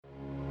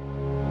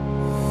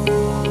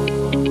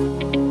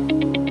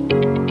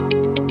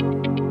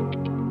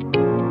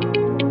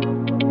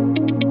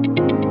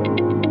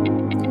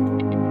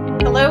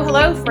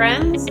Hello,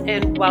 friends,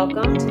 and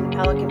welcome to the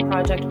Pelican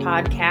Project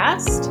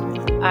podcast.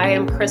 I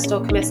am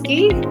Crystal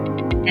Comiskey.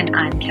 And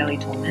I'm Kelly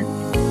Tolman.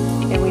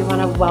 And we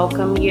want to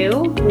welcome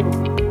you.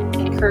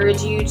 We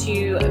encourage you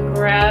to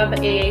grab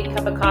a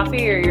cup of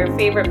coffee or your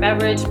favorite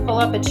beverage, pull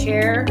up a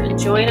chair, and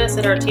join us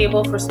at our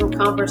table for some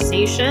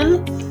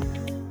conversation.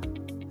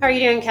 How are you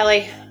doing,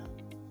 Kelly?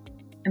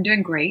 I'm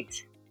doing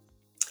great.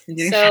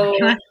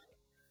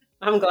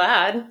 I'm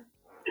glad.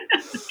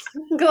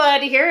 I'm glad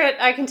to hear it.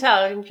 I can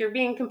tell you're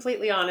being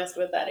completely honest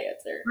with that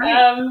answer.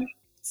 Right.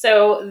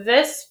 So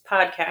this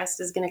podcast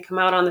is going to come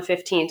out on the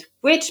 15th,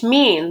 which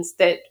means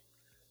that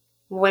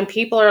when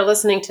people are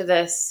listening to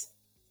this,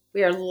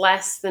 we are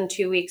less than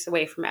 2 weeks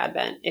away from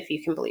Advent, if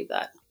you can believe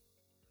that.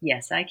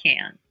 Yes, I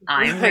can.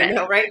 I'm ready. I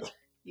know, right?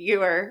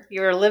 You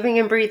are living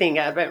and breathing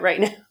Advent right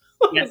now.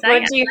 Yes, I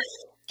am.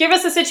 Give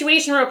us a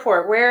situation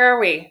report. Where are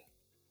we?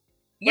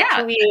 What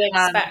can we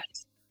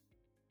expect?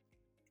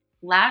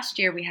 Last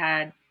year we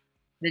had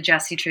the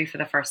Jesse tree for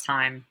the first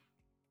time,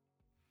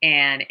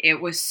 and it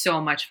was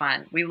so much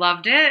fun. We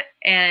loved it,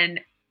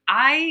 and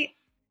I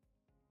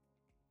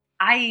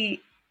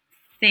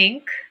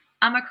think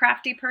I'm a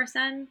crafty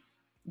person,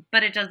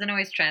 but it doesn't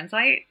always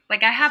translate.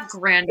 Like, I have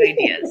grand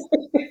ideas.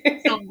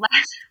 So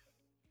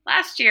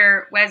last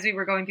year, as we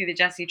were going through the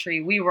Jesse tree,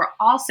 we were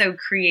also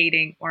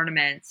creating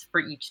ornaments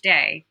for each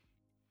day.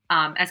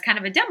 As kind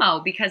of a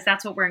demo, because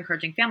that's what we're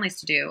encouraging families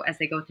to do as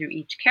they go through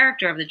each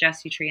character of the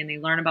Jesse tree and they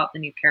learn about the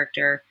new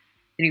character,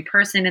 the new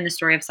person in the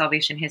story of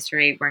salvation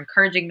history. We're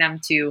encouraging them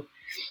to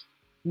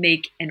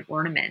make an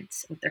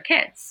ornament with their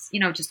kids,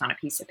 just on a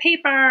piece of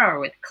paper or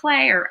with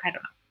clay, or I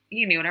don't know,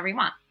 you can do whatever you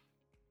want.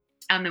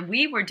 And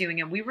we were doing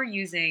it. We were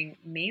using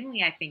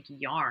mainly, I think,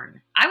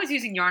 yarn. I was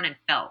using yarn and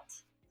felt.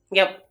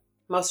 Yep.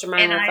 Most of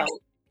mine were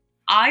felt.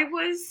 I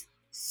was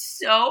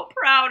so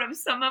proud of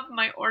some of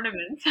my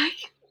ornaments.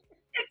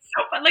 It's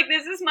so fun. Like,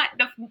 this is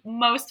the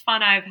most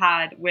fun I've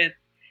had with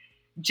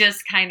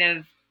just kind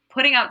of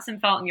putting out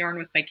some felt and yarn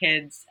with my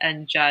kids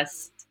and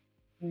just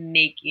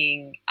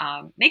making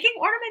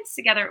ornaments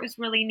together. It was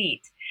really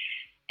neat.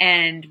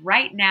 And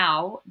right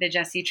now, the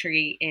Jesse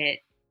tree,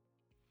 it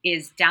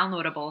is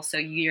downloadable, so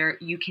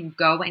you can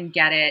go and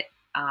get it.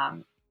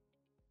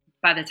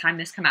 By the time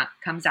this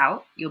comes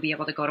out, you'll be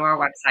able to go to our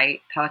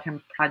website,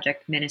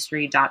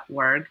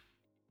 pelicanprojectministry.org,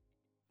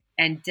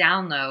 and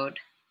download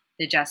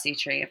the Jesse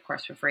tree, of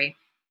course, for free.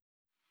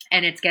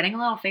 And it's getting a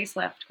little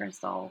facelift,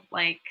 Crystal.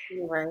 Like,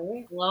 right.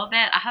 A little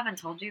bit. I haven't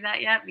told you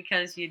that yet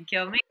because you'd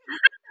kill me.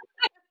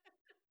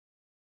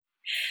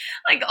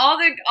 Like, all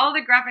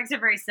the graphics are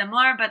very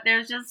similar, but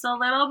there's just a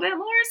little bit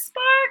more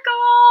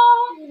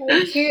sparkle.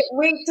 I can't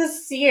wait to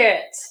see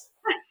it.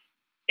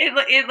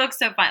 It looks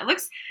so fun. It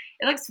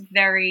looks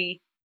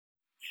very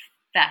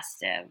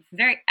festive,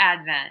 very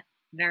Advent,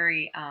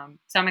 very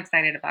so I'm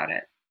excited about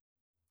it.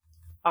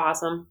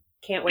 Awesome.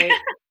 Can't wait.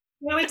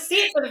 Can't wait to see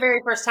it for the very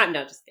first time.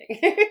 No, just kidding.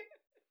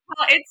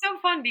 Well, it's so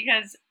fun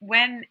because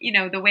when,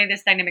 the way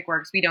this dynamic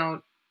works, we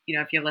don't,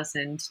 if you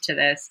listened to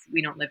this,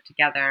 we don't live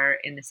together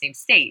in the same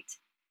state.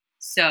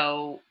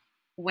 So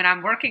when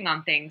I'm working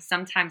on things,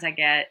 sometimes I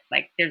get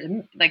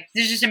there's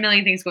just a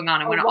million things going on.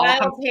 And when it all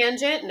comes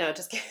tangent? No,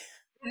 just kidding.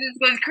 This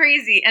goes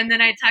crazy. And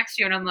then I text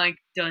you and I'm like,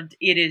 done.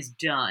 It is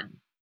done.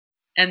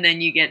 And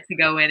then you get to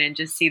go in and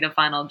just see the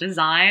final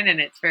design. And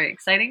it's very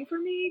exciting for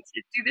me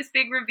to do this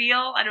big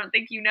reveal. I don't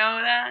think you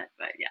know that,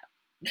 but yeah.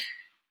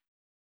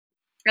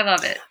 I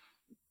love it.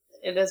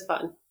 It is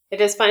fun.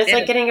 It's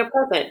like getting a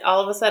present.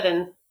 All of a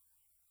sudden,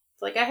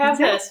 it's like, I have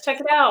this. Check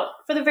it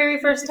out for the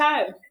very first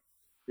time.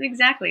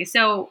 Exactly.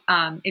 So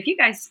if you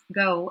guys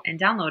go and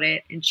download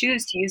it and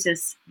choose to use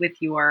this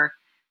with your,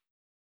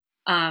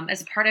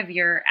 as a part of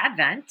your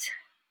Advent,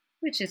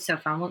 which is so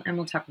fun. And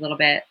we'll talk a little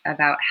bit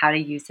about how to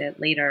use it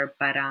later.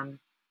 But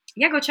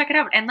yeah, go check it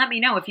out and let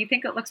me know if you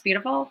think it looks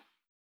beautiful.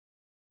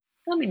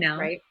 Let me know.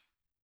 Right.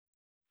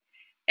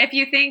 If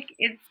you think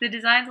the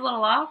design's a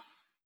little off,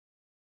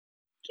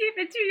 keep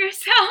it to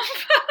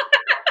yourself.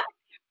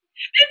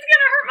 It's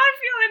gonna hurt my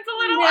feelings a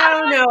little.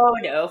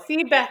 No.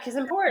 Feedback is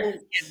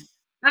important.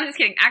 I'm just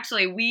kidding.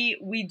 Actually,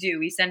 we do.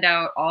 We send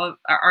out all of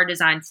our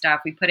design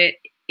stuff. We put it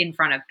in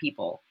front of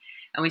people,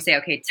 and we say,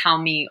 "Okay, tell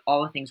me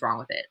all the things wrong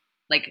with it.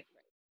 Like,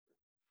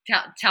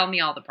 tell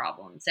me all the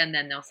problems." And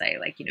then they'll say,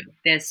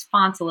 this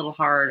font's a little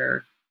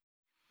hard,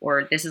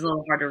 or this is a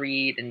little hard to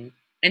read, and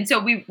so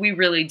we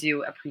really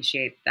do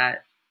appreciate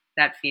that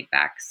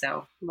feedback.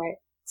 So right,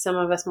 some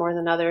of us more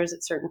than others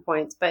at certain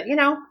points, but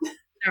certain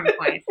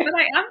points. But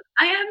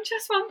I am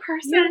just one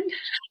person. Yeah.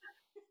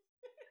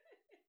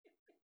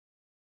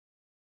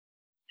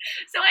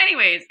 So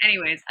anyways,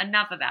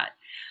 enough of that.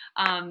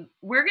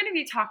 We're going to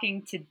be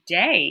talking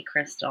today,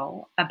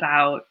 Crystal,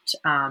 about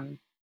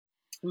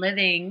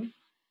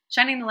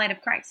shining the light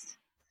of Christ.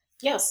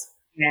 Yes.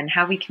 And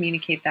how we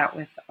communicate that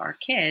with our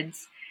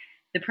kids.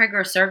 The Pray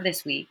Grow Serve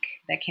this week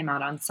that came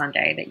out on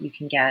Sunday that you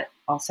can get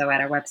also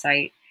at our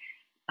website.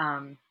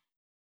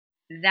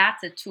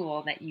 That's a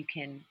tool that you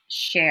can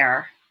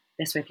share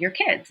this with your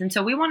kids. And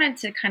so we wanted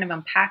to kind of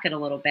unpack it a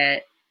little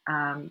bit.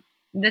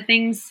 The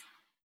things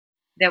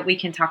that we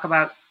can talk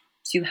about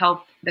to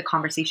help the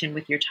conversation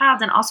with your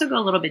child and also go a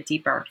little bit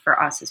deeper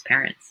for us as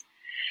parents.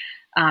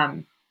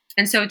 And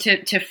so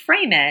to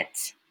frame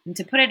it and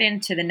to put it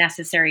into the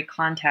necessary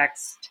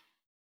context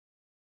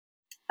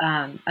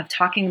of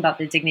talking about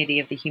the dignity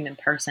of the human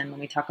person when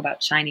we talk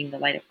about shining the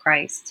light of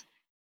Christ,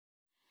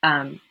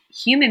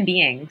 human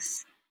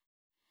beings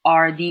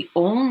are the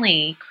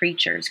only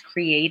creatures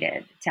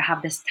created to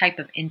have this type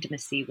of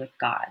intimacy with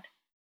God.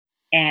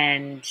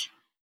 And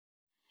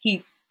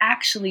he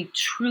actually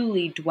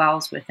truly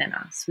dwells within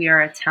us. We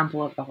are a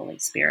temple of the Holy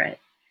Spirit.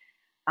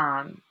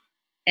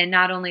 And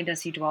not only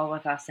does he dwell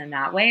with us in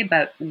that way,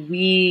 but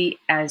we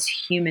as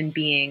human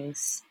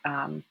beings,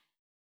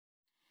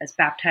 as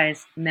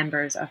baptized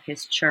members of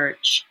his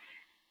church,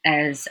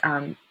 as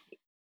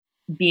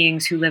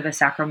beings who live a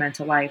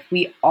sacramental life,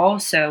 he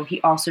also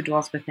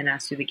dwells within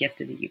us through the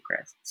gift of the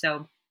Eucharist.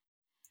 So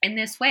in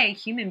this way,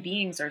 human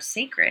beings are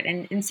sacred.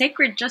 And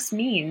sacred just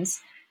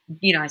means,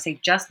 I say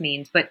just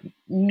means, but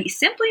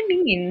simply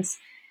means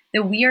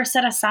that we are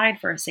set aside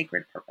for a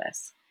sacred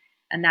purpose.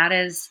 And that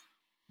is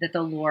that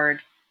the Lord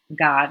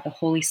God, the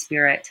Holy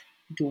Spirit,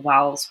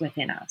 dwells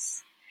within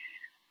us.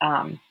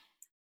 And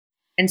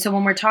so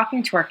when we're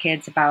talking to our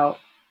kids about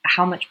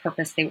how much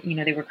purpose they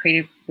were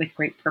created with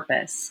great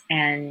purpose,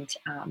 and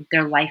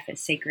their life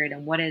is sacred,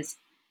 and what does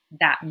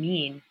that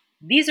mean?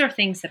 These are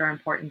things that are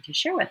important to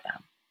share with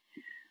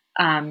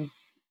them.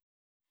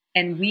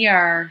 And we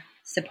are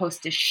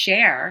supposed to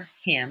share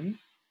him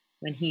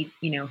when he,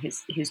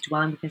 his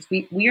dwelling with us.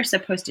 We are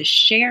supposed to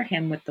share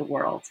him with the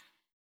world.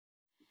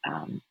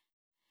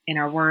 In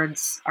our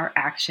words, our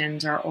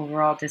actions, our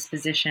overall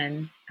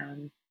disposition.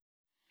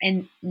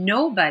 And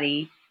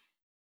nobody,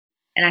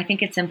 and I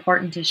think it's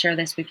important to share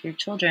this with your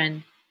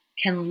children,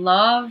 can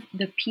love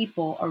the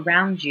people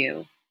around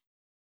you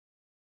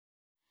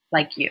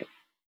like you.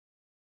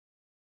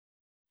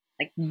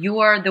 Like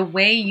the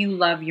way you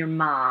love your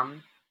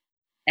mom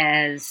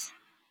as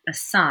a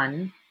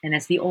son, and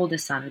as the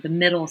oldest son, or the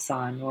middle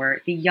son,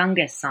 or the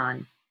youngest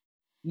son,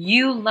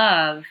 you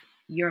love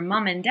your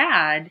mom and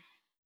dad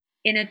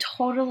in a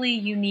totally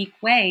unique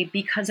way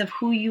because of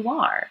who you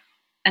are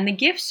and the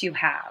gifts you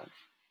have.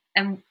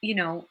 And,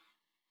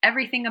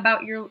 everything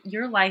about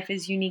your life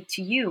is unique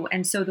to you.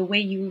 And so the way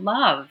you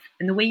love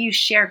and the way you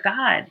share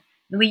God,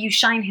 the way you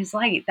shine his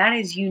light, that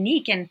is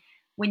unique. And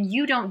when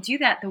you don't do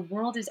that, the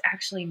world is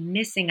actually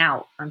missing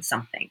out on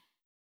something.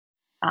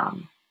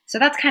 So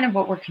that's kind of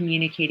what we're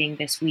communicating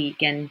this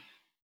week. And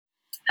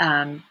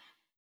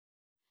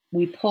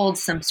we pulled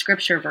some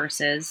scripture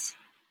verses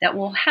that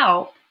will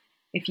help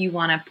if you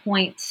want to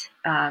point,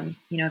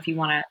 if you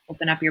want to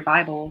open up your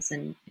Bibles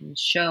and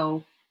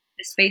show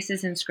the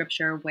spaces in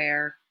scripture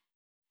where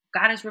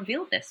God has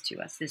revealed this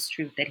to us, this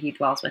truth that he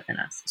dwells within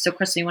us. So,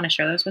 Crystal, you want to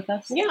share those with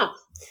us? Yeah.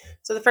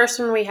 So the first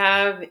one we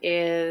have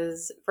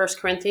is 1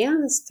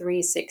 Corinthians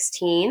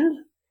 3:16.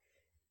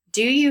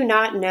 Do you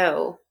not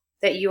know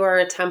that you are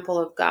a temple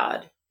of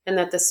God and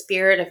that the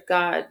Spirit of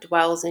God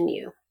dwells in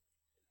you?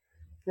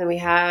 And then we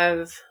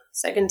have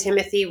 2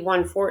 Timothy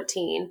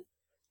 1:14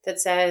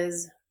 that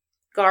says,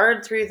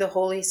 guard through the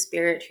Holy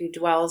Spirit who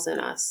dwells in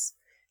us,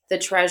 the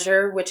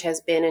treasure which has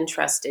been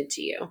entrusted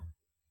to you.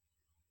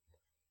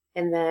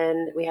 And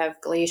then we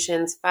have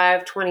Galatians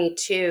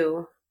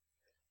 5:22.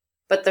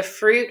 But the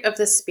fruit of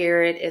the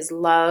Spirit is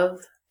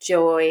love,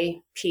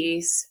 joy,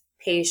 peace,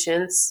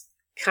 patience,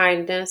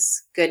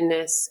 kindness,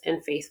 goodness,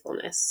 and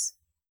faithfulness.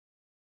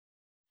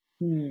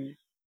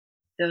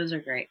 Those are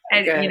great.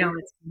 And,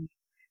 it's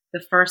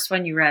the first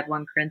one you read,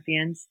 1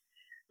 Corinthians.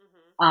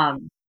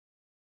 Mm-hmm.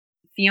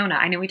 Fiona,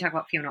 I know we talk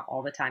about Fiona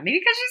all the time. Maybe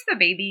because she's the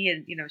baby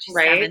and, she's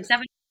right.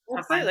 7.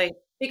 Absolutely.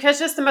 Because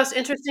just the most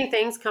interesting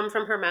things come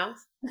from her mouth.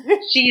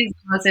 She is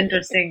the most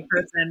interesting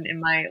person in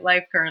my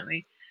life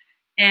currently.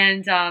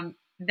 And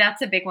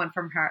that's a big one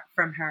from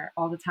her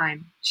all the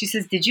time. She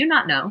says, did you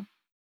not know?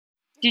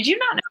 Did you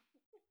not know?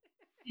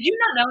 Did you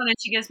not know? And then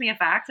she gives me a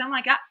fact. I'm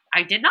like,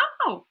 I did not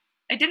know.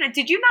 I didn't.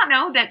 Did you not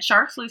know that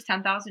sharks lose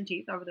 10,000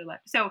 teeth over their life?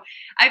 So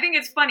I think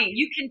it's funny.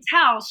 You can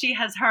tell she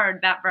has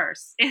heard that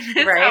verse in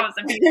this house.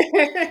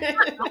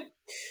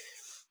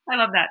 I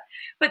love that.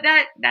 But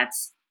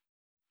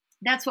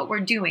that's what we're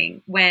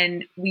doing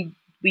when we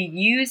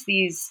use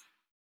these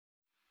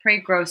Pray,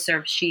 Grow,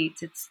 Serve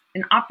sheets. It's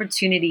an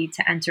opportunity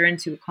to enter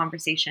into a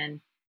conversation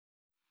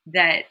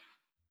that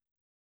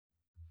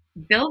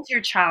builds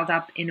your child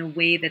up in a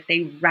way that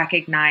they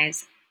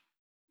recognize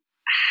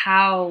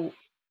how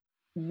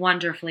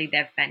wonderfully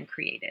they've been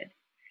created.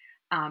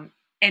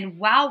 And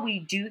while we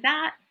do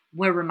that,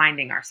 we're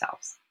reminding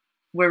ourselves.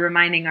 We're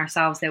reminding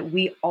ourselves that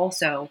we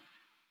also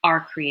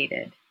are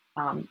created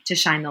to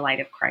shine the light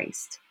of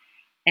Christ.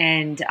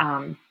 And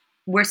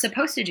we're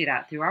supposed to do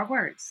that through our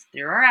words,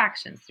 through our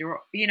actions, through,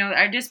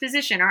 our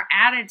disposition, our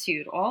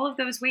attitude, all of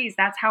those ways.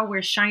 That's how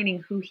we're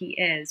shining who he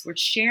is. We're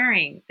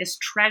sharing this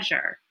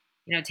treasure,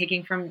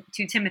 taking from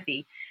 2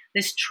 Timothy,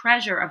 this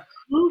treasure of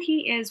who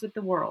he is with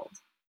the world.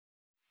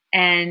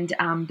 And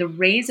the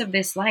rays of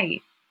this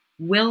light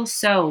will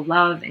sow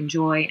love and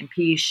joy and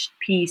peace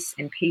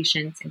and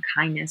patience and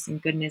kindness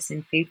and goodness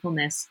and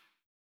faithfulness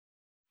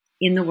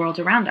in the world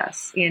around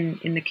us, in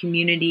the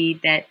community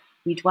that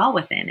we dwell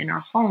within, in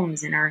our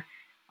homes, in our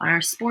on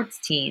our sports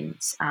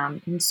teams,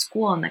 in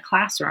school, in the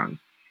classroom.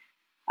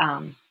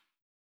 Um,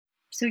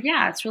 so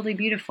yeah, it's really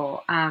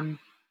beautiful.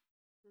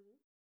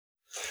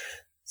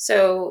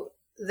 So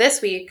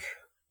this week,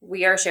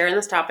 we are sharing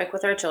this topic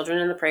with our children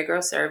in the Pray, Grow,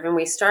 Serve, and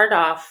we start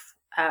off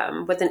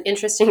with an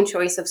interesting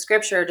choice of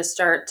scripture to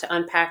start to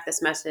unpack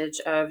this message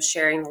of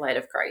sharing the light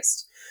of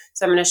Christ.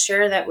 So I'm going to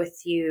share that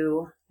with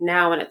you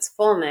now in its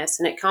fullness,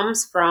 and it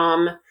comes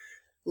from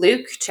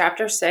Luke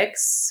chapter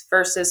 6,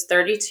 verses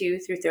 32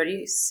 through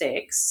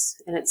 36,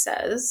 and it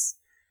says,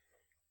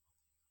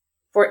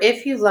 "For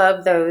if you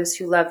love those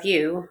who love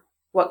you,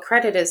 what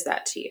credit is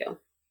that to you?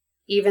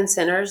 Even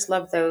sinners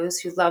love those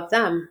who love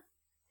them.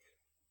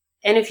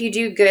 And if you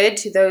do good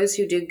to those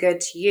who do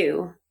good to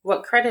you,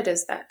 what credit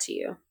is that to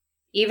you?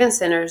 Even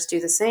sinners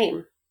do the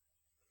same.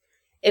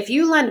 If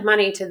you lend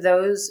money to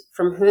those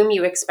from whom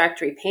you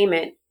expect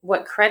repayment,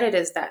 what credit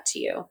is that to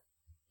you?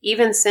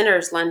 Even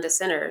sinners lend to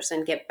sinners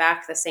and get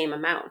back the same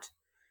amount.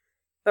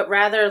 But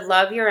rather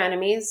love your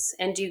enemies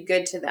and do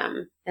good to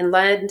them, and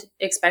lend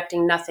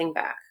expecting nothing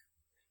back.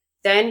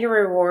 Then your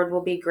reward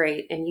will be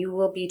great, and you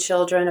will be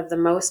children of the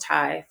Most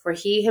High, for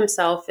he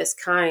himself is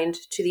kind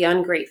to the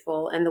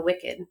ungrateful and the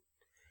wicked.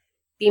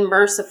 Be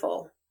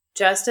merciful,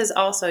 just as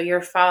also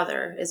your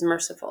Father is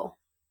merciful."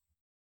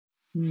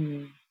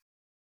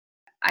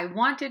 I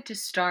wanted to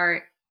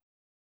start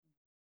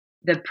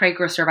the Pray,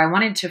 Grow, Serve. I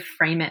wanted to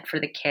frame it for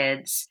the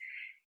kids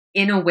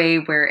in a way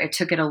where it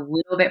took it a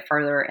little bit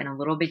further and a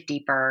little bit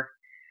deeper.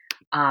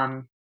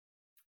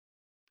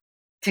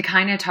 To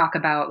kind of talk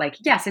about, like,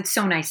 yes, it's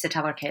so nice to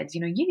tell our kids,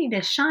 you need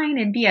to shine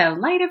and be a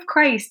light of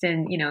Christ,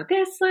 and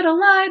this little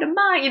light of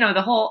mine,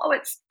 the whole, oh,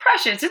 it's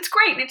precious, it's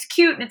great, and it's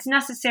cute, and it's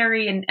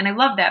necessary, and I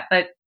love that.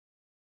 But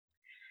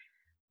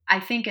I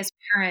think as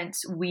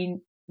parents, we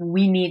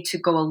need to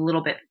go a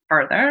little bit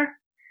further,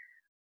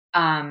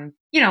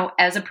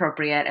 as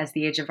appropriate as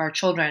the age of our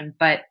children.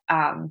 But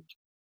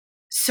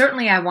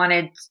certainly I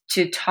wanted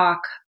to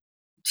talk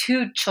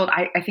to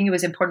children. I think it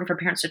was important for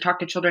parents to talk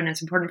to children.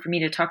 It's important for me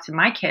to talk to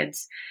my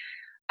kids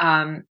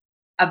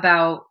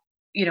about,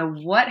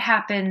 what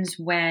happens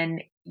when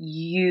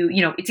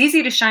it's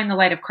easy to shine the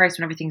light of Christ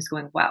when everything's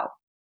going well.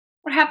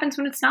 What happens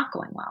when it's not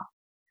going well?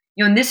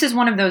 And this is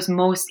one of those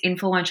most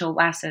influential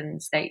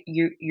lessons that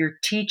you're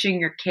teaching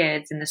your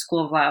kids in the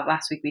School of Love.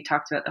 Last week we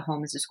talked about the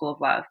home as a school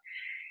of love.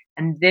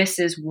 And this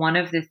is one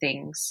of the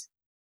things,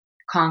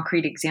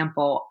 concrete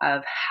example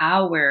of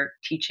how we're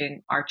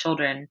teaching our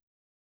children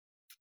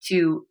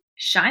to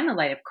shine the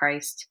light of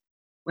Christ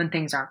when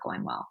things aren't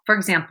going well. For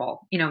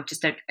example,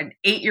 just an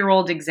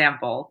 8-year-old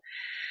example,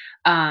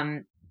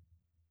 soccer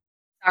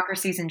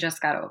season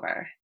just got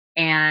over.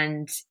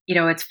 And,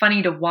 it's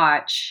funny to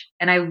watch,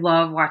 and I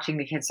love watching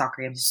the kids'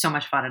 soccer games. It's so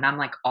much fun, and I'm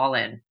like all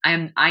in.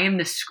 I am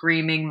the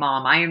screaming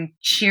mom. I am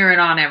cheering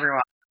on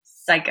everyone.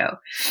 Psycho.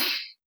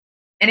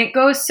 And it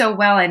goes so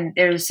well, and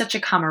there's such a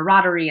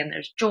camaraderie, and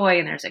there's joy,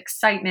 and there's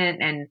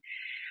excitement, and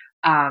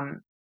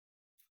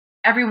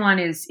everyone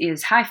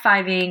is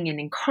high-fiving and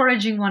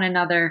encouraging one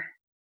another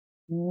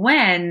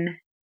when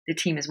the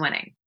team is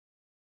winning.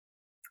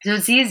 So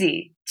it's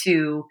easy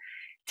to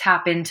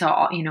tap into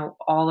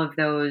all of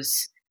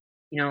those,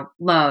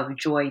 love,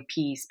 joy,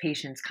 peace,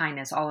 patience,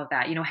 kindness, all of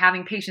that.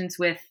 Having patience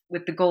with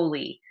the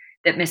goalie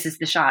that misses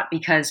the shot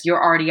because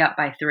you're already up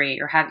by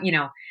 3, or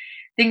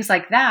things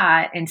like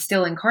that, and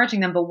still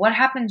encouraging them. But what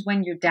happens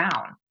when you're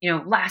down?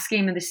 Last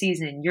game of the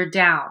season, you're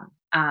down.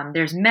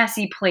 There's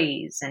messy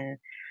plays and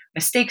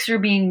mistakes are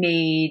being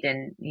made,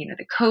 and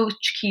the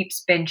coach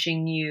keeps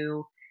benching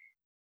you.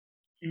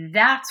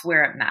 That's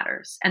where it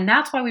matters. And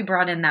that's why we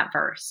brought in that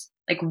verse.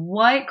 Like,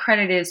 what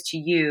credit is to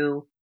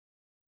you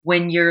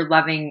when you're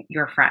loving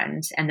your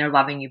friends and they're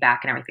loving you back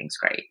and everything's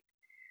great?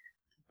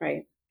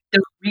 Right.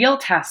 The real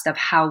test of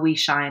how we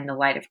shine the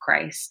light of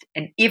Christ,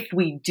 and if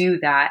we do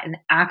that and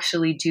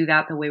actually do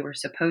that the way we're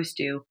supposed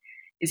to,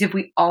 is if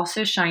we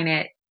also shine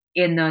it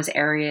in those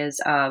areas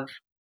of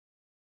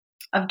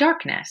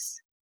darkness.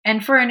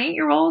 And for an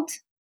 8-year-old,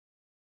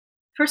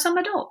 for some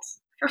adults,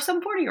 for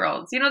some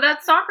 40-year-olds,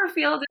 that soccer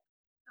field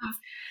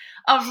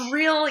of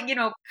real,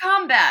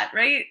 combat,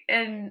 right?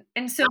 And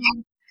so,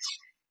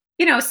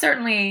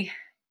 certainly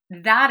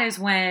that is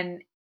when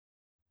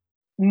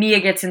Mia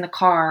gets in the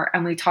car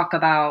and we talk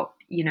about,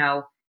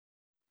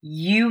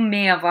 you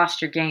may have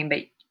lost your game,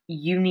 but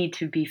you need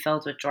to be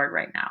filled with joy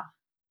right now.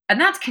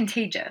 And that's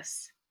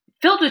contagious.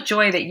 Filled with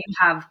joy that you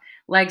have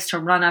legs to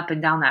run up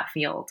and down that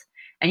field,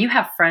 and you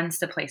have friends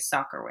to play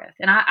soccer with.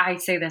 And I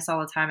say this all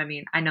the time. I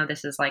mean, I know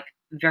this is like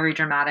very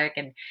dramatic,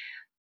 and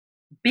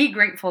be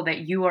grateful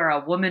that you are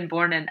a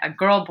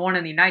girl born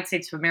in the United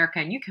States of America,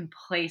 and you can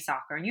play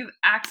soccer, and you have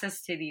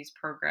access to these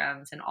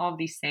programs and all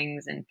these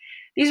things. And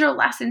these are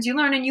lessons you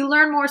learn, and you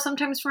learn more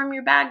sometimes from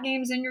your bad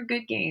games than your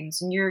good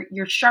games, and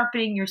you're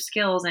sharpening your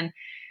skills. And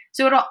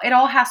so it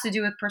all has to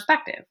do with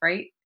perspective,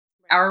 right?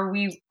 Are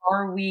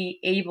we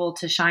able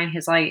to shine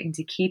his light and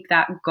to keep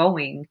that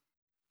going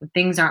when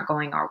things aren't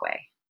going our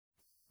way?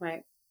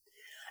 Right.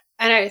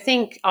 And I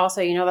think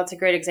also, that's a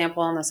great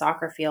example on the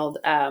soccer field,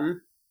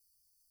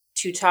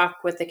 to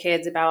talk with the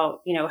kids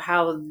about,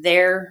 how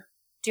they're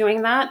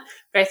doing that.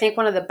 But I think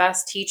one of the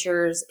best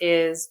teachers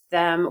is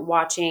them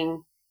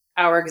watching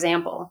our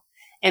example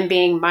and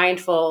being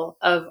mindful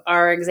of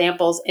our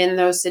examples in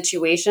those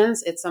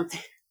situations. It's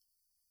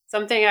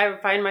something I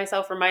find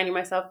myself reminding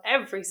myself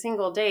every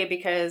single day,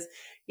 because,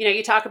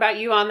 you talk about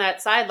you on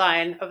that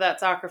sideline of that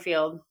soccer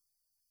field.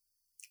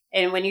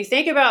 And when you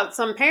think about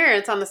some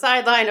parents on the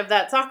sideline of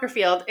that soccer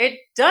field, it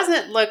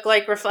doesn't look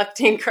like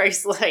reflecting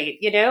Christ's light,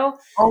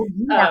 Oh,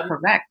 you are Um,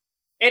 correct.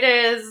 it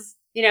is,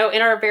 in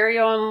our very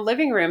own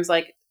living rooms,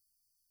 like,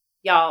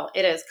 y'all,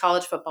 it is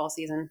college football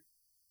season.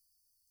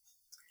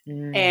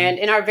 And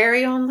in our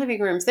very own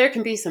living rooms, there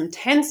can be some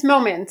tense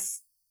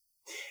moments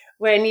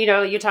when,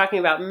 you're talking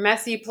about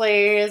messy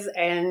plays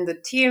and the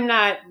team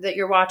that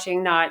you're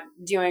watching not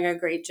doing a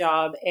great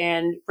job,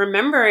 and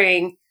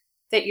remembering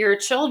that your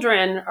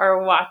children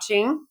are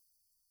watching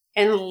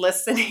and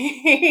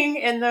listening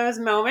in those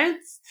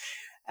moments,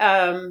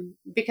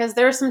 because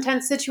there are some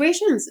tense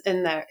situations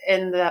in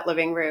that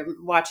living room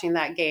watching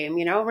that game.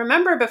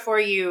 Remember before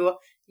you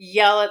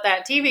yell at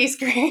that TV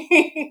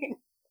screen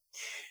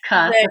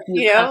Cuss that a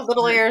few cuss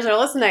little words, ears are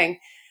listening.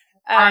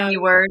 army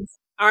words.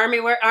 Army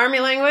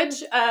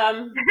language.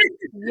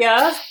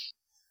 Yes.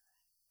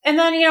 And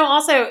then,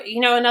 also,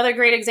 another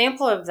great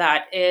example of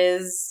that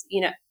is,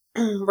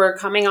 we're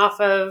coming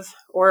off of,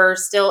 or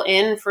still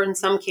in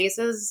some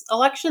cases,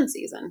 election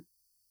season.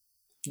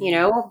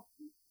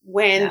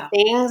 When Yeah.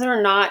 things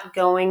are not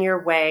going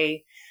your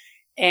way,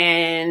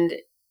 and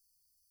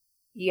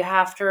you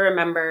have to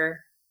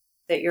remember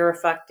that you're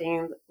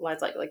reflecting,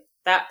 like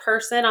that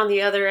person on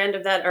the other end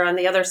of that, or on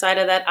the other side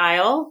of that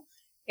aisle,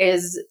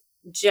 is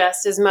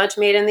just as much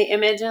made in the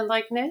image and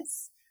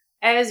likeness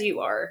as you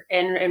are,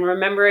 and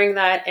remembering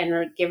that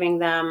and giving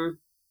them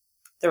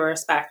the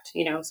respect,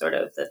 sort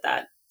of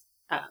that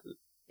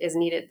is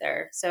needed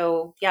there.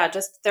 So yeah,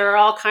 just there are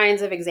all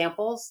kinds of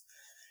examples.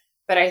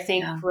 But I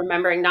think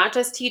remembering, not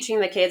just teaching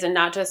the kids and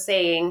not just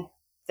saying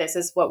this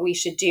is what we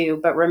should do,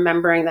 but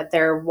remembering that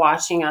they're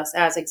watching us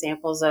as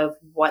examples of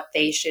what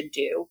they should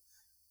do,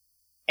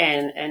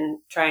 and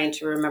trying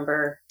to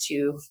remember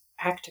to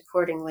act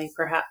accordingly,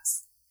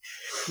 perhaps.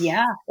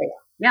 Yeah.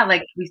 Yeah.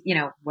 Like,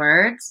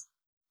 words,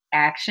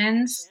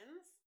 actions,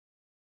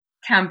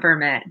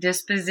 temperament,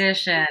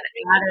 disposition,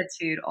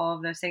 attitude, all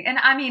of those things. And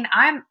I mean,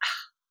 I'm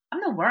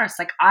the worst.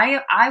 Like,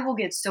 I will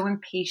get so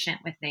impatient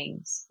with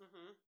things.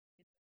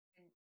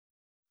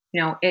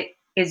 It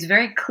is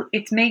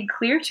it's made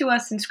clear to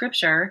us in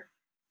scripture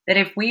that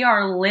if we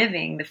are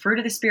living the fruit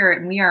of the spirit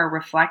and we are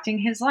reflecting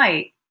his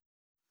light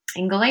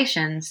in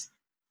Galatians,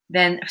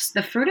 then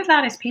the fruit of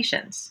that is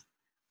patience.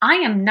 I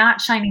am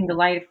not shining the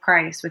light of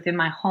Christ within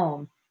my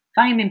home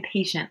if I am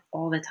impatient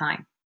all the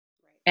time.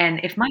 And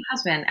if my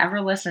husband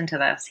ever listened to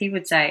this, he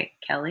would say,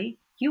 Kelly,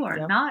 you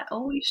are not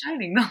always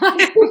shining the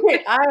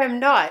light. I am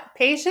not.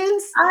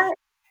 Patience. I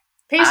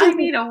Patience.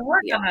 need to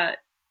work on it.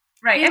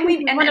 Right. Patience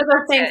is And one of those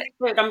that's things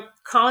it. that I'm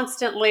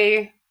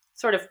constantly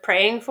sort of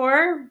praying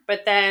for,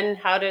 but then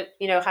how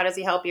does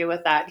he help you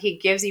with that? He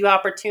gives you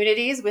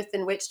opportunities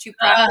within which to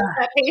practice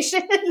that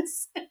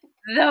patience.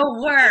 The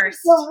worst.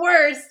 The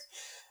worst.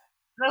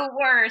 The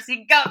worst.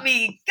 You got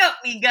me,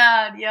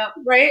 God. Yep.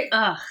 Right?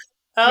 Ugh.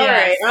 All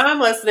right. Yes. I'm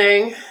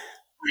listening.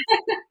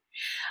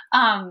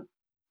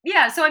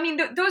 Yeah. So, I mean,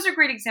 those are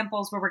great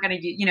examples where we're going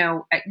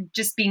to,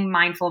 just being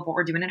mindful of what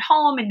we're doing at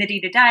home and the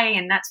day to day,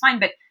 and that's fine.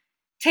 But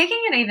taking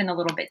it even a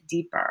little bit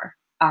deeper,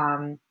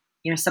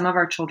 some of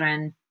our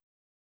children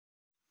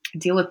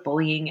deal with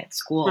bullying at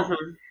school.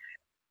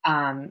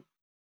 Mm-hmm.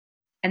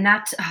 And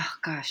that's, oh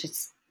gosh,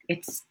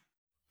 it's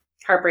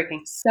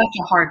Heartbreaking. Such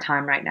a hard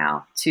time right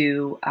now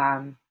to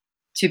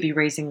be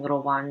raising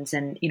little ones,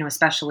 and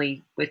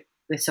especially with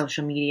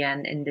social media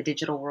and in the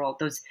digital world.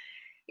 Those,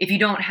 if you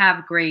don't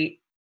have great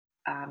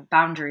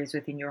boundaries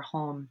within your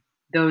home,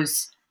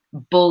 those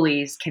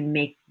bullies can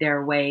make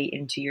their way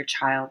into your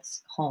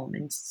child's home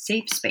and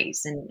safe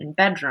space and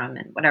bedroom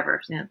and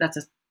whatever. That's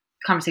a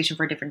conversation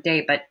for a different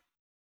day. But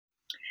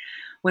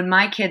when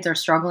my kids are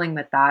struggling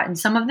with that, and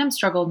some of them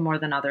struggled more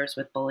than others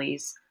with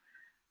bullies,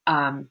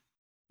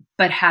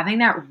 but having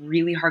that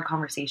really hard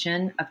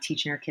conversation of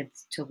teaching your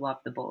kids to love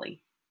the bully.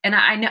 And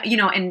I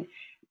know,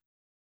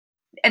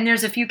 and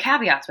there's a few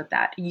caveats with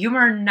that. You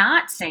are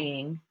not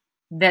saying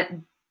that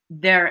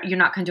you're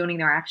not condoning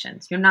their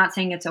actions. You're not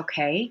saying it's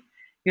okay.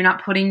 You're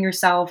not putting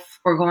yourself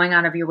or going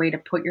out of your way to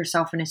put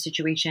yourself in a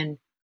situation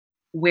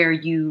where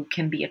you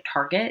can be a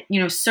target.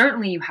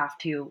 Certainly you have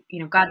to,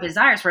 God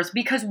desires for us,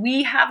 because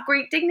we have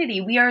great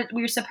dignity.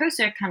 We're supposed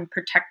to kind of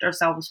protect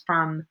ourselves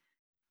from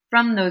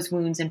those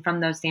wounds and from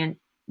those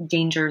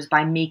dangers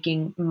by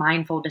making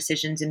mindful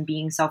decisions and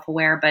being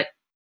self-aware. But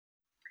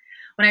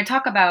when I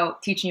talk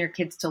about teaching your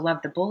kids to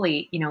love the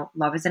bully,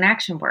 love is an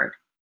action word.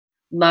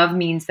 Love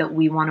means that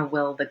we want to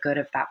will the good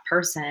of that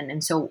person.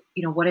 And so,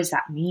 what does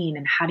that mean?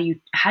 And how do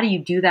you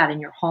do that in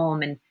your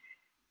home? And,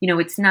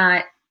 it's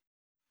not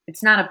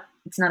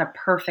a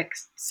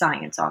perfect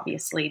science,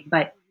 obviously,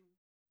 but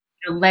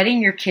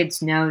letting your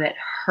kids know that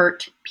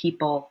hurt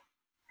people,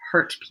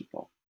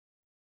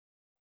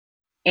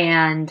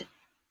 and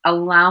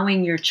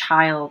allowing your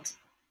child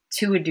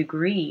to a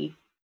degree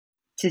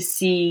to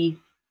see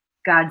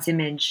God's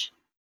image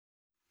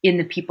in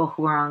the people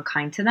who are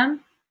unkind to them,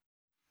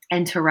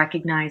 and to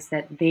recognize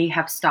that they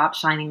have stopped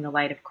shining the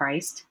light of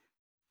Christ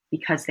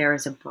because there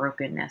is a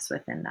brokenness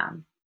within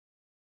them.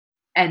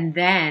 And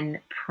then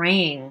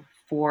praying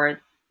for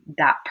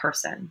that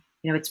person.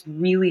 It's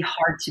really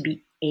hard to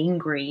be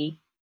angry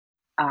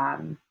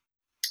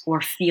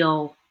or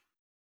feel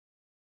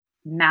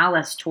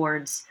malice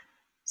towards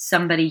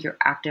somebody you're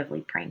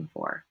actively praying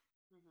for.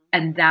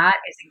 And that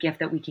is a gift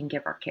that we can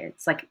give our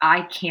kids. Like,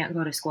 I can't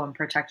go to school and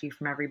protect you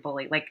from every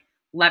bully. Like,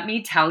 let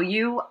me tell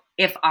you,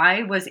 if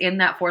I was in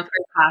that fourth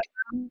grade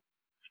classroom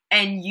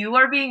and you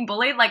are being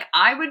bullied, like,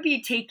 I would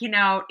be taken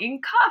out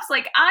in cuffs.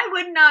 Like, I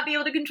would not be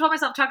able to control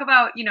myself. Talk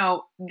about,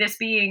 this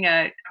being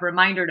a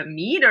reminder to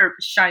me to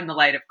shine the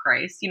light of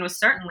Christ,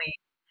 certainly.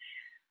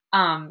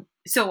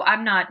 So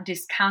I'm not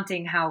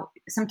discounting how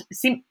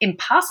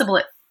impossible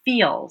it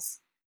feels.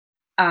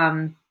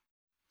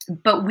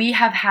 But we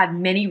have had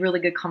many really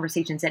good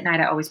conversations at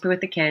night. I always pray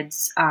with the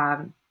kids,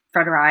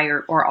 Fred or I,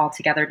 or all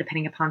together,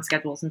 depending upon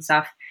schedules and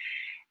stuff.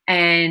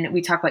 And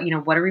we talk about,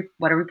 what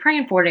are we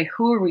praying for today?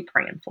 Who are we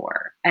praying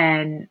for?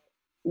 And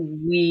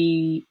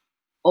we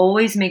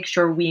always make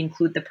sure we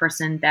include the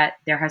person that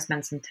there has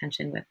been some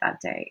tension with that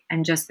day,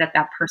 and just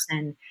that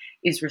person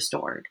is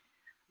restored,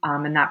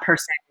 and that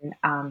person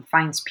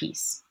finds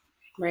peace.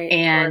 Right.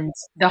 And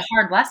the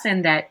hard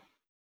lesson that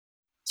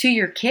to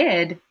your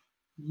kid,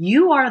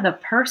 you are the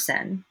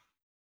person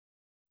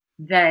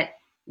that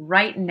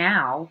right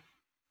now,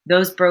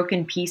 those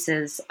broken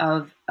pieces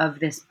of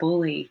this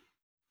bully,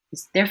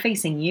 they're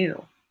facing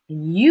you,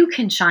 and you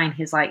can shine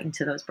his light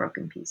into those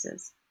broken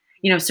pieces.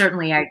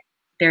 Certainly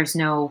there's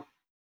no,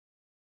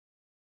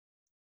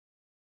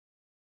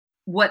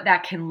 what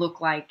that can look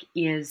like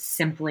is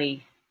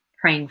simply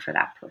praying for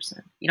that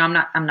person. I'm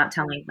not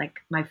telling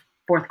like my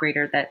fourth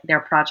grader that their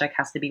project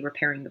has to be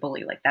repairing the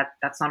bully. Like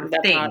that's not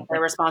a thing. Not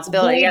their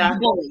responsibility. Avoid the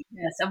bully.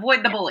 Yes,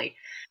 avoid the bully.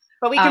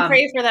 But we can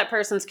pray for that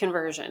person's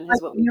conversion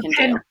is what we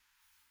can do.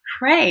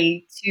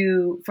 Pray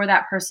for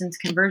that person's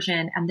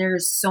conversion, and there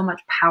is so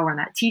much power in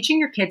that. Teaching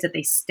your kids that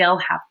they still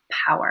have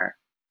power.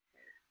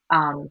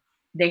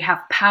 They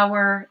have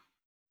power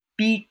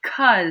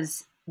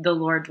because the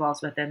Lord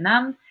dwells within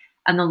them,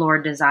 and the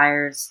Lord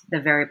desires the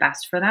very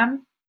best for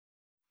them.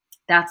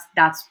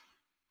 That's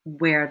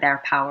where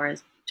their power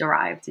is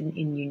derived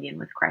in union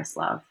with Christ's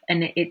love,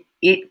 and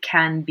it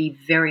can be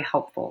very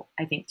helpful,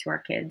 I think, to our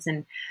kids,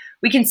 and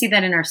we can see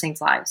that in our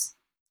saints' lives.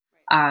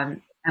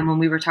 And when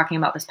we were talking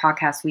about this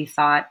podcast, we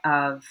thought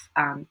of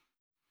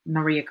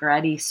Maria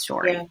Goretti's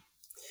story. Yeah.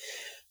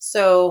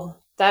 So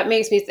that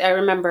makes me, I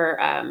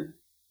remember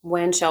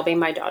when Shelby,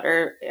 my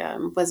daughter,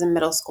 was in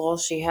middle school,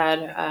 she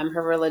had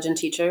her religion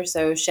teacher.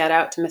 So shout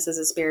out to Mrs.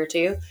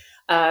 Espiritu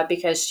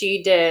because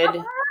she did,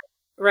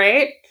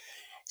 right?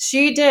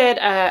 She did,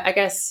 I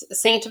guess,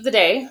 Saint of the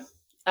Day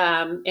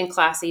in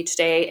class each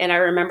day. And I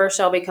remember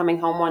Shelby coming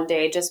home one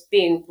day just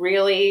being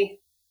really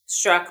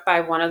struck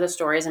by one of the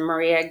stories, and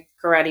Maria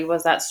Goretti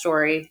was that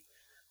story.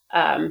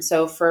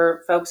 So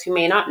for folks who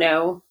may not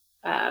know,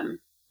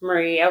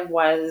 Maria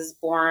was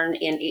born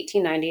in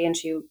 1890, and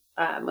she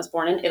was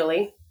born in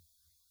Italy.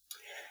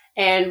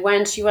 And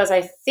when she was,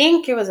 I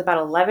think it was about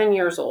 11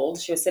 years old,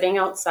 she was sitting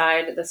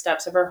outside the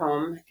steps of her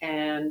home,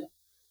 and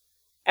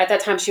at that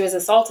time she was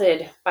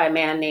assaulted by a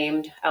man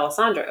named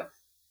Alessandro.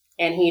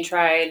 And he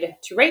tried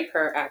to rape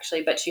her,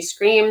 actually, but she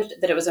screamed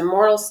that it was a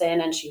mortal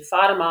sin, and she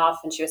fought him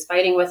off, and she was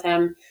fighting with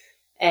him.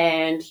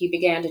 And he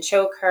began to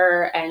choke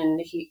her,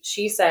 and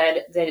she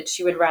said that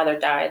she would rather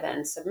die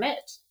than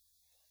submit.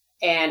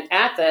 And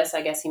at this,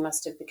 I guess he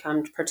must have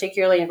become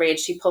particularly enraged.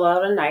 She pulled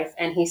out a knife,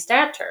 and he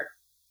stabbed her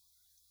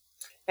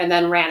and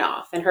then ran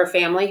off. And her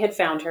family had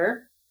found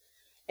her.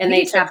 And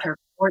they stabbed her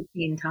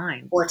 14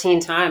 times. 14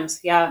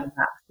 times, yeah.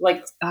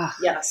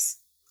 Yes.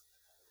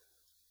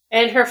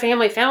 And her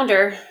family found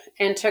her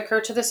and took her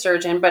to the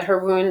surgeon, but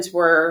her wounds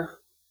were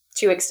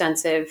too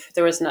extensive.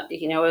 There was no,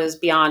 it was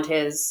beyond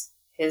his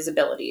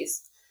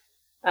abilities.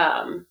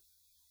 But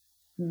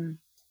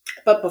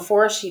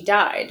before she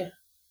died,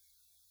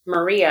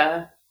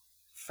 Maria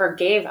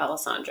forgave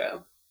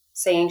Alessandro,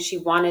 saying she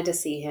wanted to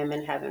see him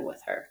in heaven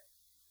with her.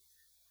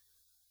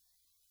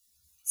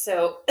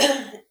 So,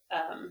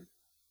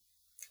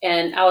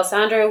 and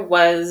Alessandro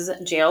was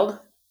jailed.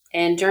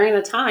 And during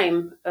the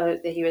time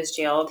that he was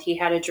jailed, he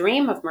had a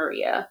dream of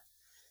Maria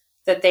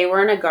that they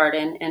were in a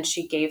garden and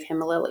she gave him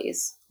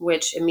lilies,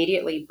 which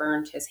immediately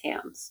burned his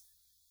hands.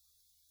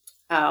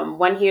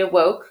 When he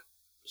awoke,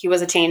 he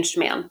was a changed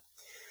man.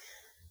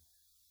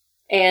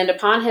 And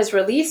upon his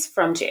release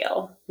from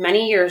jail,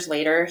 many years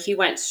later, he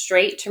went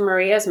straight to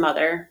Maria's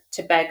mother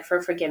to beg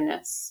for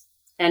forgiveness.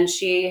 And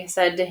she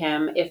said to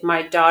him, if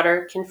my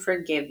daughter can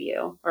forgive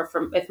you,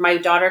 if my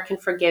daughter can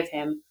forgive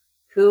him,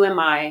 who am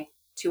I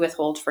to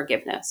withhold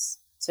forgiveness?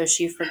 So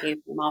she forgave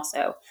him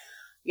also.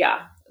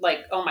 Yeah,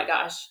 like, oh my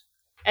gosh.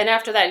 And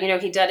after that,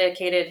 he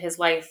dedicated his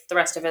life, the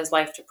rest of his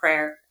life, to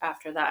prayer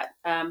after that.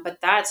 But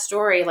that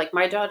story, like,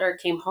 my daughter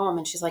came home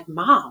and she's like,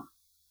 Mom,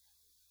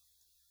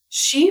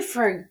 she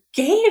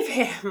forgave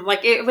him.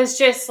 Like, it was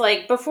just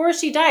like before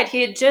she died,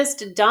 he had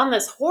just done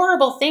this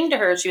horrible thing to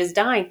her. She was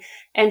dying,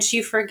 and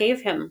she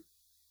forgave him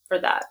for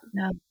that.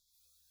 No.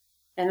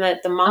 And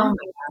that the Oh mom, my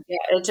God. yeah,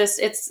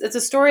 it's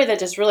a story that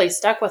just really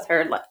stuck with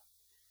her.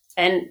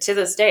 And to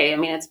this day, I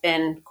mean, it's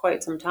been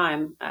quite some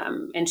time.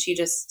 And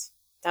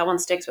that one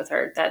sticks with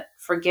her, that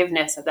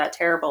forgiveness of that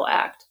terrible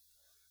act.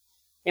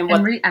 And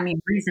And what, I mean,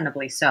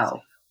 reasonably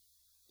so.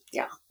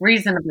 yeah.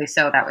 Reasonably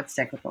so, that would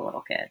stick with a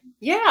little kid.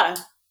 Yeah.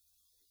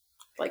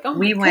 Like, oh my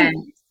We went,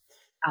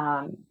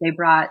 goodness. they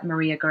brought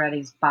Maria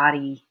Goretti's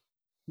body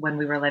when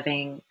we were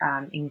living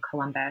in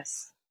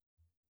Columbus,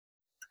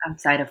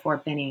 outside of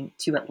Fort Benning,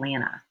 to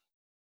Atlanta.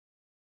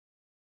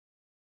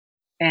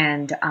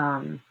 And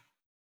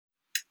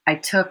I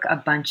took a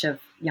bunch of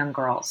young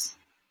girls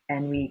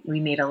and we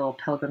made a little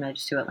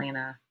pilgrimage to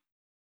Atlanta.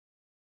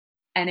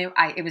 And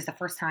it was the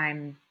first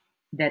time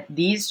that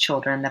these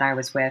children that I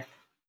was with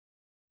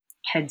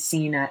had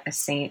seen a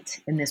saint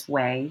in this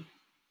way.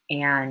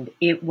 And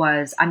it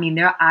was, I mean,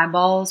 their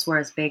eyeballs were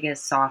as big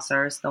as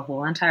saucers the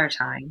whole entire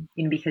time.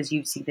 Because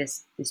you see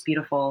this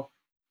beautiful,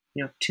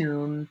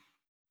 tomb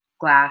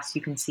glass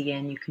you can see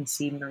in, you can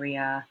see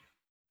Maria,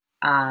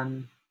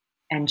 and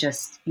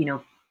just,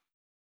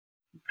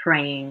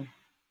 praying.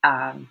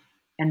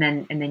 And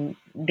then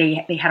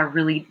they had a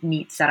really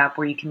neat setup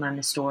where you can learn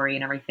the story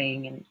and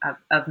everything and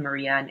of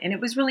Maria. And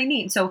it was really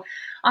neat. So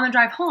on the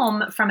drive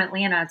home from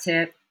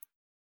Atlanta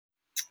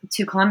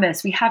to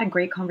Columbus, we had a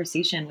great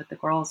conversation with the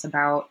girls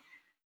about,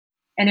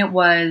 and it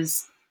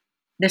was,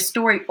 the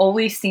story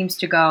always seems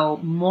to go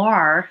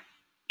more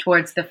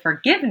towards the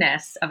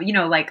forgiveness of,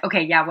 like,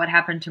 okay, yeah, what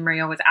happened to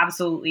Maria was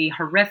absolutely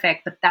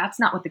horrific, but that's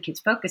not what the kids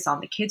focus on.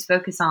 The kids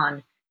focus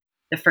on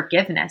the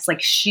forgiveness.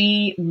 Like,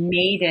 she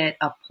made it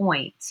a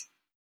point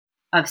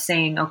of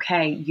saying,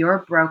 okay,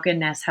 your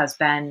brokenness has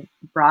been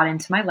brought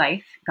into my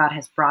life. God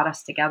has brought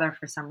us together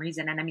for some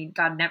reason. And I mean,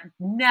 God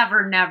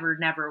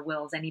never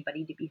wills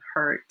anybody to be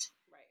hurt.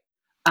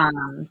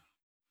 Right.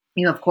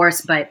 Of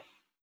course, but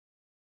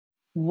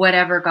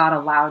whatever God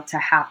allowed to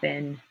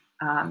happen,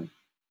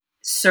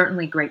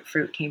 certainly great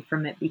fruit came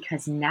from it,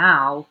 because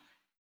now,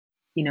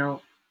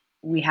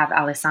 we have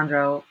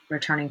Alessandro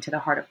returning to the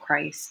heart of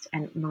Christ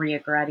and Maria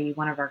Goretti,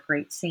 one of our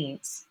great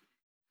saints.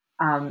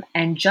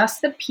 And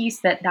just the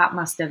peace that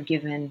must have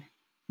given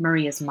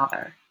Maria's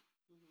mother.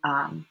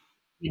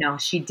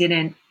 She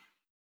didn't,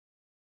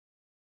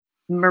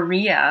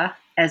 Maria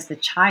as the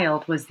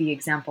child was the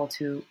example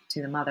to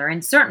the mother.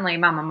 And certainly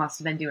Mama must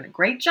have been doing a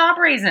great job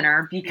raising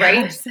her,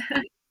 because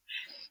Right?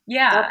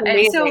 yeah. That's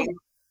And so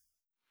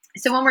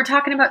amazing. when we're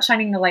talking about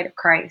shining the light of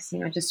Christ,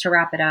 just to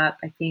wrap it up,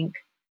 I think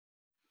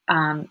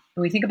when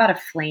we think about a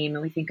flame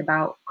and we think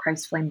about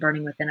Christ's flame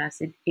burning within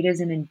us, it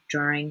is an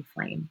enduring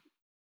flame.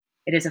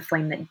 It is a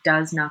flame that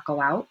does not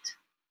go out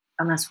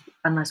unless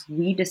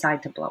we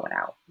decide to blow it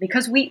out,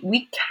 because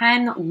we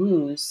can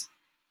lose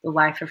the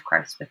life of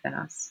Christ within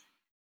us.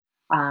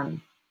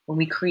 When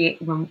we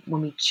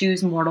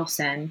choose mortal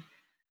sin,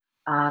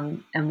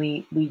 and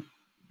we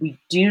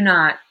do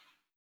not,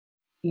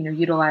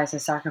 utilize the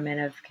sacrament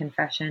of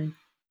confession,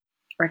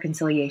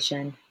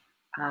 reconciliation,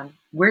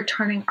 we're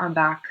turning our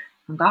back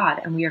on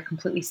God, and we are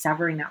completely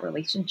severing that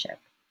relationship.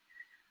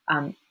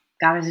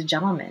 God is a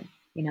gentleman.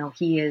 We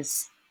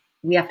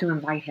have to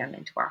invite him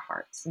into our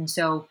hearts. And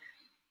so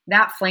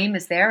that flame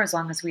is there as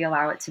long as we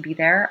allow it to be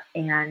there.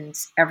 And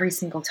every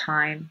single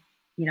time,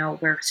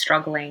 we're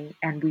struggling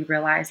and we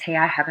realize, hey,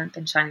 I haven't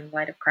been shining the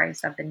light of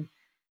Christ. I've been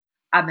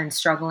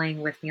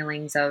struggling with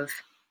feelings of,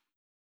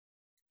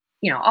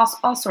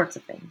 all sorts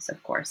of things,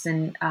 of course.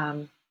 And,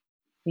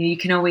 you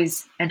can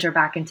always enter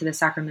back into the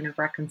sacrament of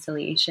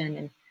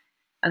reconciliation,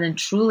 and then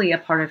truly a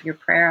part of your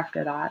prayer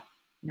after that,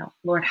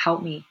 Lord,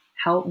 help me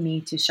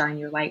to shine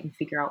your light and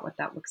figure out what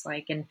that looks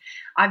like. And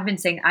I've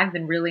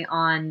been really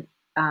on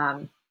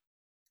St.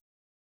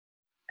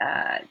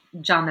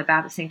 John the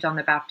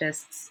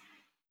Baptist's,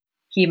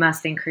 he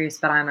must increase,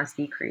 but I must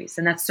decrease.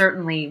 And that's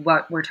certainly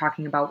what we're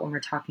talking about when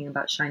we're talking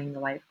about shining the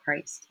light of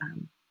Christ.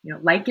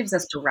 Light gives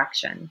us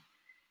direction.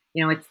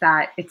 It's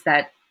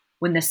that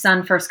when the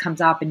sun first comes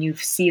up and you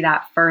see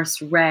that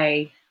first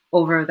ray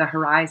over the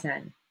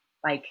horizon,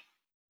 like,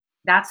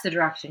 that's the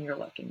direction you're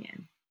looking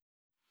in.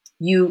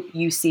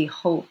 You see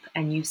hope,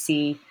 and you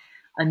see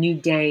a new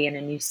day and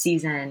a new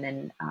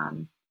season.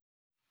 And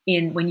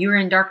when you're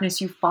in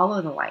darkness, you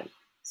follow the light.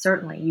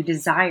 Certainly, you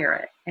desire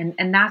it,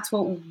 and that's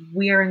what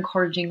we are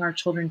encouraging our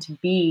children to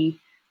be,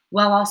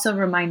 while also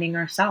reminding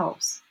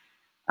ourselves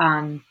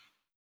that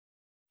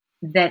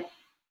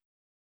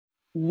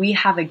we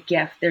have a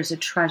gift. There's a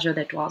treasure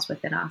that dwells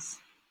within us.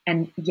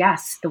 And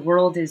yes, the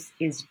world is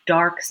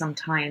dark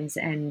sometimes,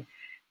 and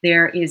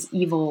there is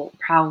evil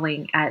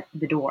prowling at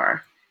the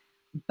door.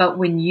 But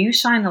when you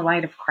shine the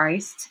light of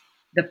Christ,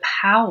 the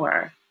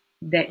power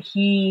that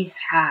he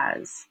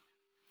has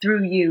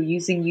through you,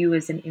 using you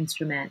as an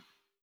instrument,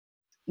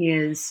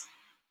 is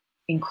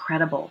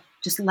incredible.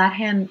 Just let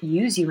him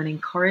use you and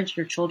encourage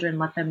your children.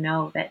 Let them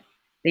know that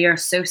they are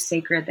so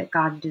sacred, that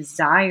God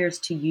desires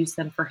to use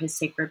them for his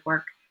sacred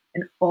work.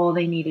 And all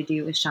they need to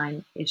do is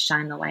shine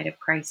the light of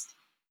Christ,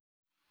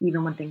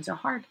 even when things are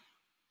hard.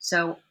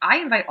 So I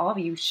invite all of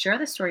you, share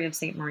the story of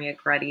St. Maria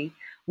Goretti.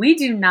 We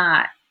do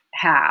not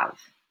have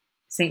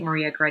St.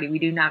 Maria Goretti.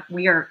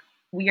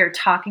 We are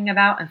talking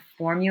about and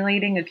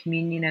formulating a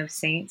Communion of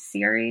Saints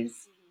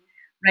series.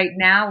 Right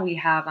now we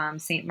have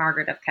St.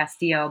 Margaret of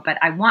Castillo, but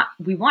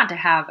we want to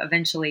have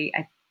eventually,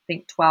 I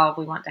think 12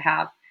 we want to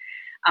have.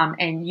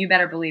 And you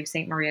better believe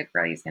St. Maria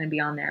Goretti is going to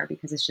be on there,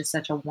 because it's just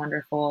such a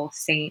wonderful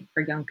saint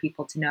for young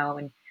people to know.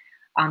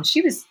 And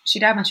she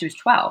died when she was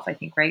 12, I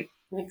think, right?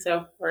 I think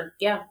so. Or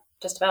yeah,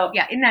 just about.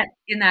 Yeah, in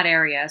that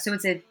area. So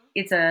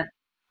it's a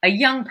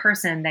young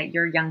person that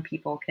your young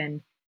people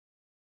can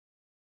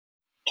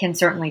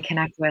certainly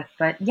connect with.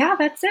 But yeah,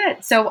 that's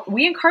it. So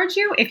we encourage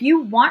you, if you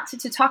want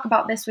to talk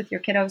about this with your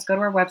kiddos, go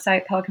to our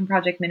website,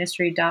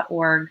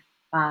 pelicanprojectministry.org.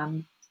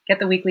 Get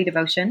the weekly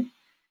devotion.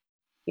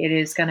 It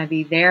is going to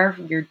be there,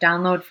 your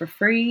download for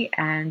free,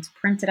 and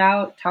print it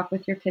out, talk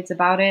with your kids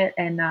about it,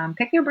 and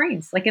pick their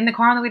brains. Like in the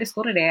car on the way to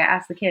school today, I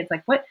asked the kids,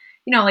 like, what,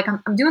 like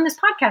I'm doing this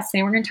podcast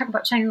today, we're going to talk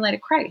about shining the light of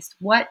Christ.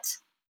 What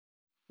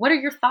are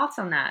your thoughts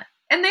on that?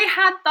 And they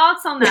had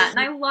thoughts on that, and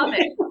I love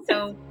it.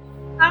 So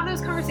have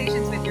those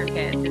conversations with your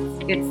kids.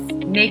 It's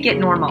make it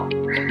normal.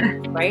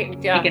 Right?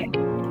 Yeah.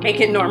 Make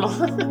it normal.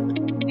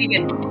 Make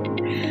it normal.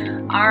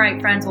 All right,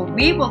 friends. Well,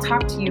 we will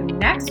talk to you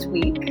next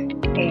week.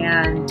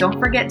 And don't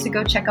forget to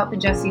go check out the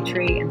Jesse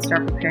Tree and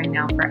start preparing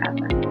now for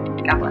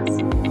Advent. God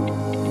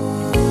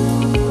bless.